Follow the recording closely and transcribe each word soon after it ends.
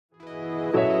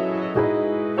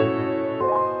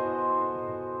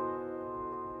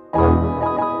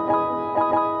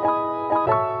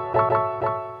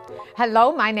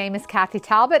Hello, my name is Kathy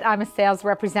Talbot. I'm a sales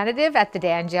representative at the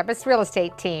Gemus real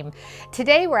estate team.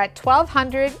 Today we're at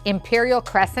 1200 Imperial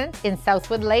Crescent in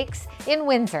Southwood Lakes in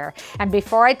Windsor. And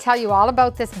before I tell you all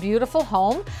about this beautiful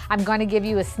home, I'm going to give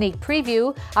you a sneak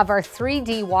preview of our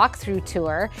 3D walkthrough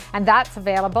tour, and that's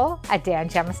available at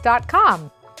dangemus.com.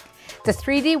 The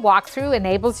 3D walkthrough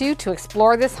enables you to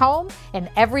explore this home in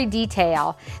every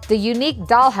detail. The unique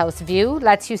dollhouse view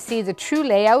lets you see the true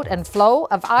layout and flow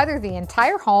of either the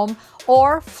entire home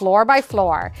or floor by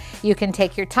floor. You can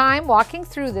take your time walking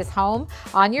through this home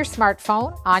on your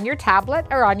smartphone, on your tablet,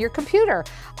 or on your computer.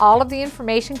 All of the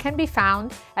information can be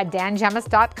found at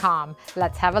dangemus.com.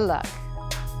 Let's have a look.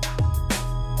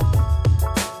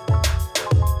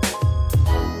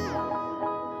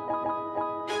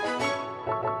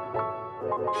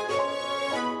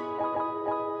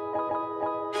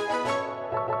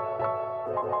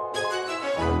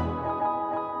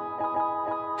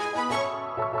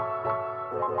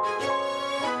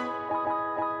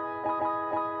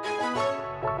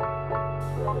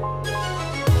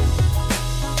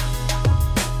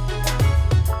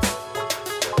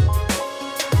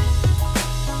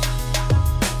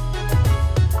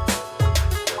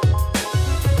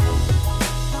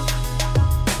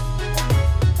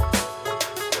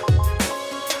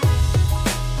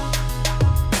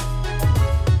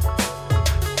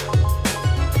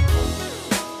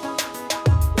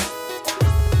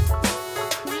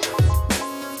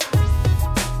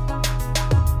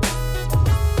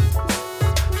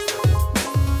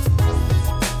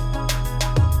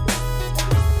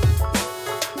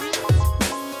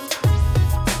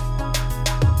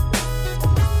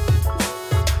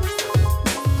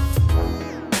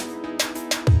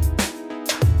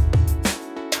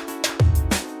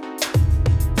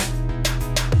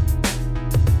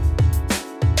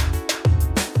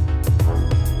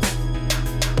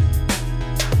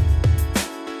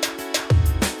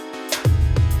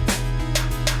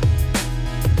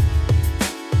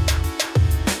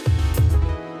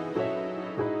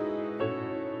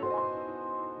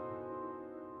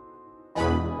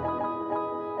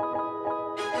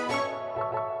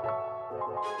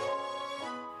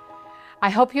 I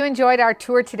hope you enjoyed our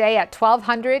tour today at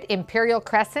 1200 Imperial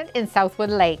Crescent in Southwood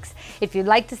Lakes. If you'd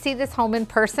like to see this home in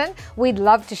person, we'd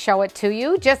love to show it to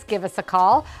you. Just give us a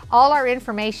call. All our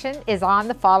information is on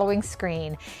the following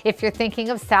screen. If you're thinking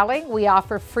of selling, we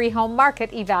offer free home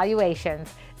market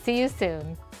evaluations. See you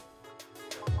soon.